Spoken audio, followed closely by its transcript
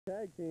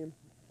Tag team.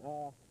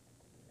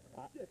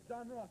 Yes,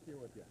 Don Ross here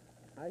with you.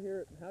 I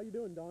hear. How you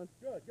doing, Don?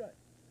 Good, good.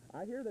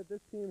 I hear that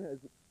this team has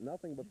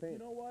nothing but paint. You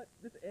know what?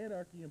 This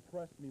Anarchy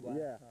impressed me last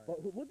yeah, time.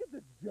 but look at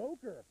this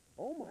Joker.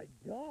 Oh my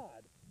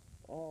God.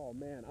 Oh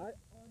man,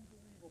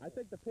 I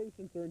think the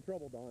patients are in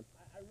trouble, Don.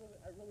 I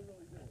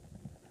really do.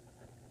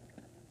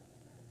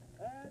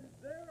 And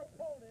their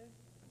opponent,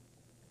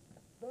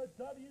 the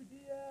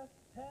WDF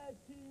Tag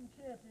Team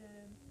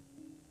Champion,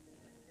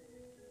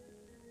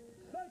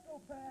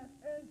 psychopath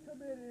and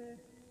committed,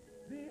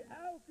 the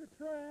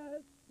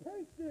Alcatraz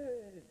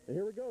Patients.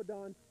 Here we go,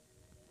 Don.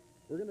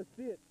 We're gonna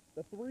see it.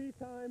 The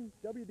three-time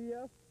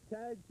WDF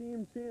Tag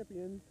Team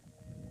Champions.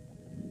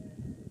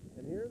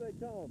 And here they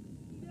come.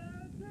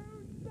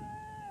 Joker's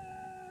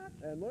back!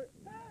 And look.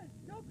 Hey,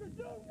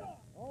 Joker!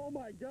 Oh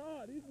my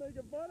God, he's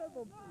making fun of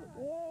him.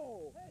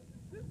 Whoa. Hey,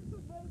 this is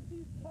the most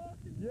he's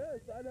talking. Yes,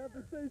 I'd have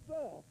to say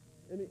so.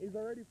 And he's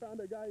already found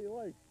a guy he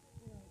likes.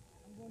 Yeah,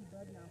 I'm going to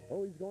bed now.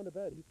 Oh, he's going to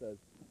bed, he says.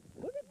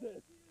 Look at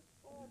this. He has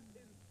talked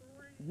in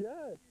 3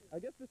 Yes, I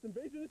guess this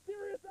invasion is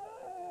serious.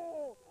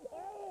 Oh!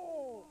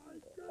 Oh!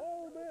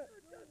 Oh, man.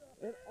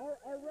 And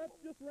our reps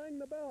just rang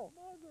the bell.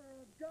 Mother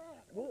of God!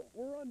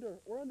 We're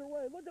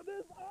underway. Look at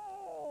this.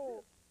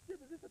 Oh! Is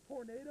this a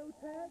tornado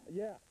tag?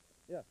 Yeah.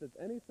 Yes, it's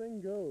anything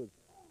goes.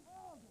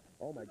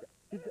 Oh my God.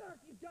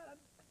 Anarchy's got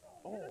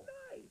a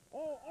knife!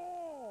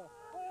 Oh!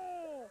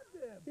 Grabbed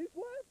him. He's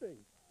laughing.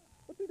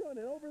 What's he doing?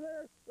 And over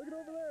there? Look at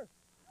over there.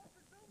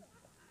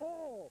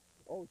 Oh!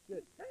 Oh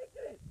shit.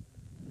 Taking it!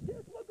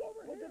 Yes, look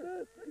over Look here! at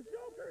this. The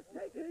Joker's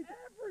taking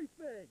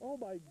everything! Oh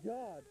my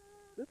God.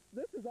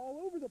 This is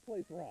all over the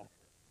place, Ross.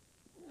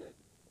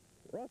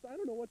 Ross, I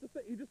don't know what to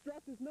say. He just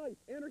dropped his knife.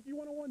 Anarchy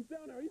 101's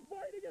down now. He's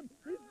biting him.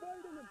 He's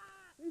biting him.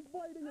 He's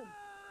biting him.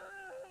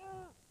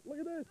 Look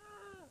at this.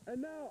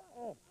 And now,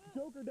 oh,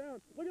 Joker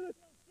down. Look at this.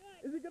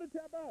 Is he going to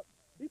tap out?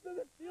 He says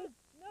it feels...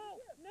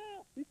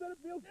 No! He said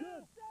it feels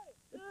good.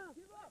 No!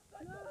 Give up!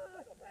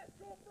 Psychopath's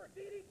going for a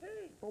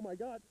DDT! Oh my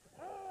God.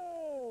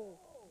 Oh!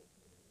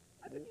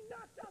 I think he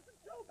knocked out the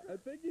Joker! I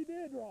think he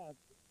did, Ross.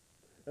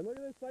 And look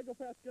at this.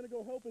 Psychopath's going to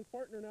go help his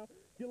partner now.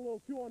 Get a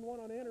little 2-on-1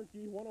 on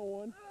Anarchy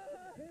 101.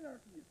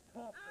 Anarchy is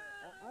tough.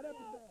 I'd have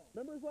to...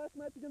 Remember his last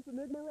match against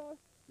Enigma, Ross?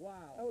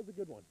 Wow. That was a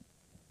good one.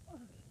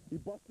 He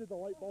busted the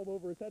light bulb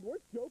over his head.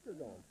 Where's Joker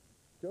going?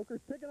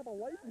 Joker's picking up a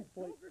license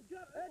plate. Joker's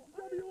got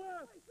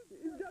XWF!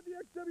 He's got the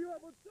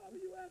XWF.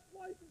 WF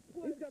license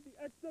plate! He's got the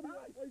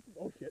XWF license.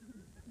 Oh, shit.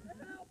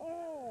 Help!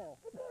 Oh!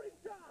 A booty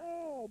shot!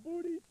 Oh,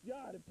 booty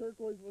shot if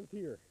Turquoise was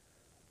here.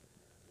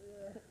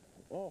 Yeah.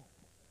 Oh,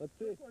 let's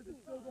see. Turquoise is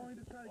still going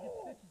to try to get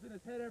stitches in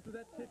his head after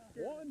that tick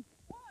scared him.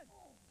 1,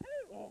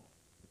 2. Oh.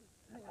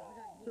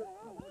 Two!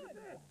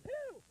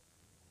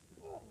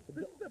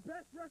 This is the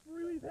best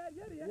referee we've had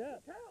yet. He has Yeah,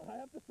 to count. I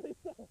have to say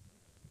so.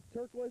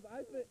 Turquoise,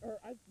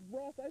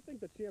 Ross, I think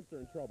the champs are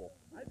in trouble.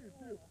 I do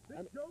too.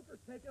 This Joker's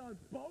taking on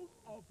both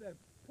of them,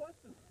 plus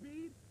the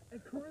speed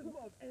and charisma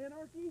of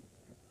Anarchy.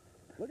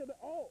 Look at the,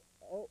 oh!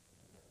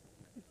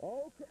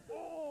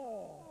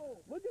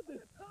 Look at this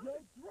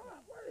Joke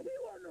drop. Where did he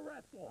learn to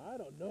wrestle? I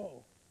don't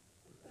know.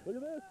 Look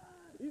at this.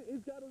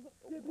 He's got his,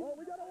 oh,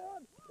 we got a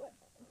 1.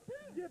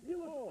 Skip, he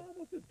looks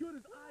almost as good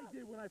as I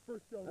did when I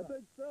first showed I up.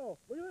 think so.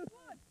 Look at this.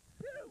 1,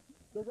 2.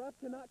 The ref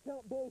cannot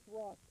count both,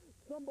 Ross.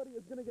 Somebody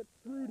is going to get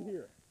screwed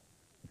here.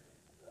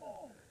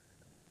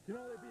 You can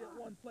only be at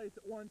one place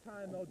at one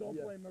time, though. Don't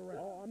blame the ref.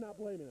 Oh, I'm not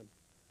blaming him.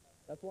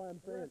 That's why I'm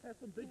The saying... ref has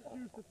some big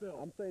shoes to fill.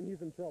 I'm saying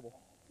he's in trouble.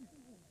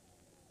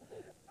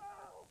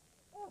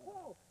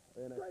 Oh!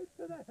 And Straight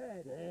to the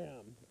head.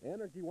 Damn.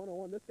 Anarchy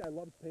 101, this guy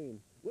loves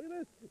pain. Look at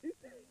this.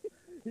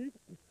 He's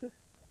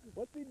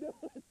what's he doing?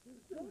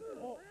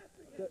 Oh,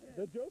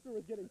 the Joker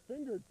was getting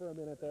fingered for a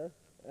minute there.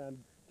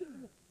 And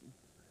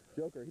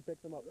Joker, he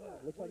picks him up.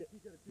 Looks like it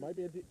might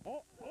be a...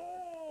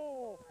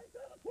 Oh!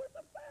 Twist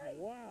the face!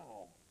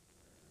 Wow.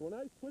 So a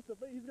nice twist of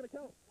fate. He's going to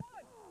count.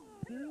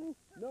 1, 2.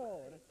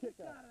 No, and a kick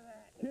out.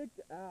 Kick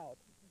out.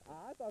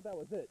 I thought that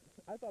was it.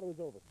 I thought it was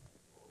over.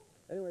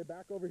 Anyway,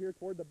 back over here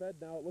toward the bed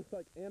now. It looks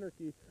like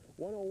Anarchy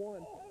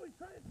 101. Oh, he's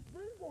trying to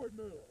springboard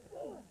move.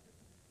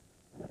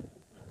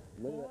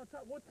 Look Oh, at on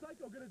top. What's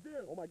Psycho going to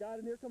do? Oh my God,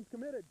 and here comes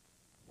Committed.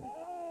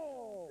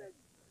 Oh!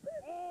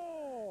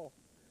 Oh!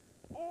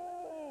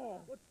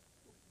 Oh!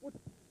 What's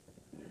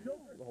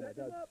Joker Oh my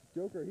setting him God, up?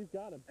 Joker, he's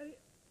got him. And he...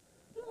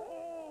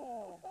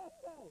 Oh!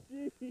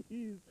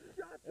 Jeez.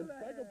 Shot to And the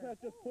head.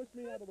 Psychopath just pushed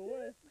me out of the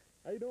way.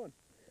 How you doing?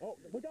 Oh,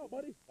 look out,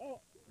 buddy. Oh!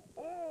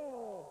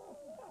 Oh!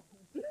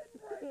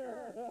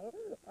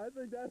 I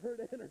think that hurt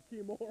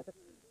Anarchy more.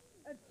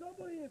 And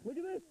somebody is... Look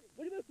at this.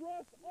 Look at this,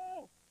 Ross.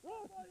 Oh!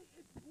 Ross! Somebody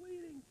is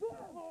bleeding.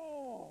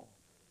 Oh!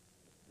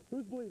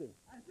 Who's bleeding?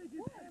 I think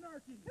it's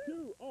Anarchy.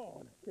 2. Oh,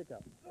 and a kick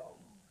out.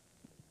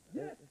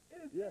 Yes,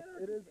 it is Yes,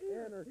 Anarchy's it is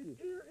ear. Anarchy.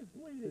 His ear is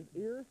bleeding. His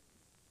ear?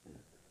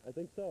 I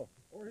think so.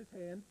 Or his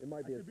hand. It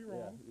might be. I could be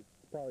wrong. Yeah,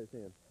 it's probably his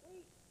hand.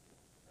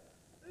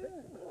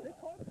 They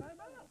called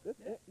timeout. This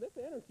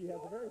Anarchy has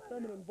a very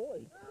feminine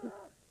voice.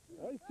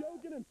 Oh, he's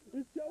choking him.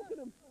 He's choking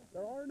him.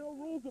 There are no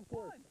rules, of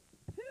course.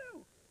 1,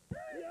 2, 3.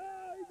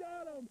 Yeah, he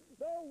got him!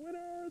 The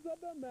winners of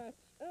the match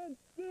and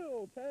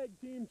still tag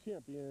team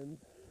champions,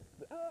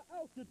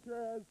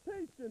 Alcatraz,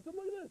 Patience, and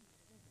look at this!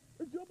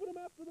 They're jumping him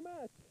after the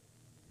match.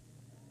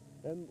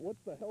 And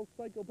what's the hell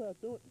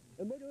Psychopath doing?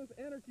 And look at this,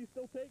 Anarchy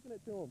still taking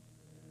it to him.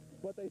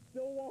 But they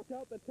still walk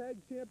out the tag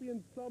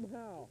champions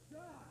somehow.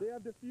 They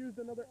have defused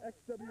another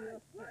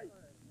XWF.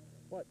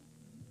 What?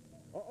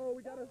 Uh-oh,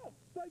 we got a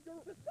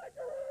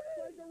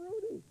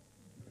Psycho-Rooney!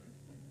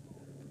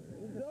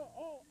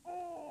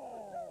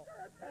 Oh!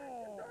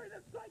 Sorry,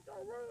 the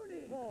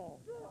Psycho-Rooney! Oh.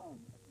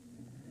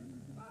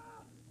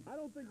 I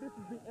don't think this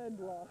is the end,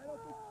 Ross.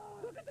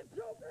 Look at the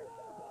Joker!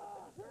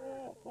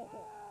 Oh.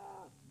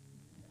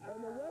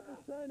 And the ref is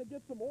trying to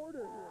get some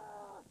order here.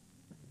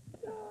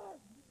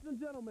 Ladies and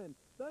gentlemen,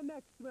 the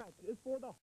next match is for the